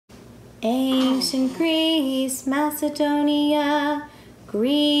Ancient Greece, Macedonia,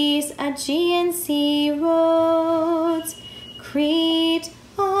 Greece, Aegean Sea roads, Crete,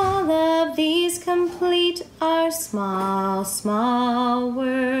 all of these complete our small, small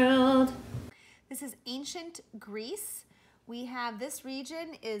world. This is ancient Greece. We have, this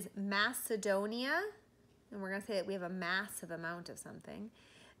region is Macedonia, and we're going to say that we have a massive amount of something.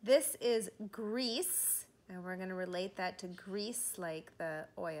 This is Greece, and we're going to relate that to grease like the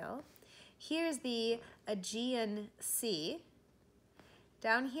oil. Here's the Aegean Sea.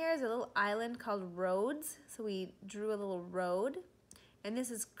 Down here is a little island called Rhodes, so we drew a little road. And this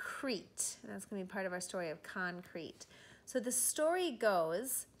is Crete, and that's going to be part of our story of concrete. So the story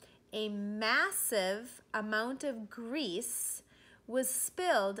goes, a massive amount of grease was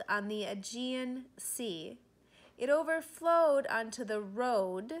spilled on the Aegean Sea. It overflowed onto the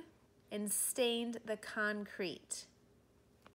road and stained the concrete.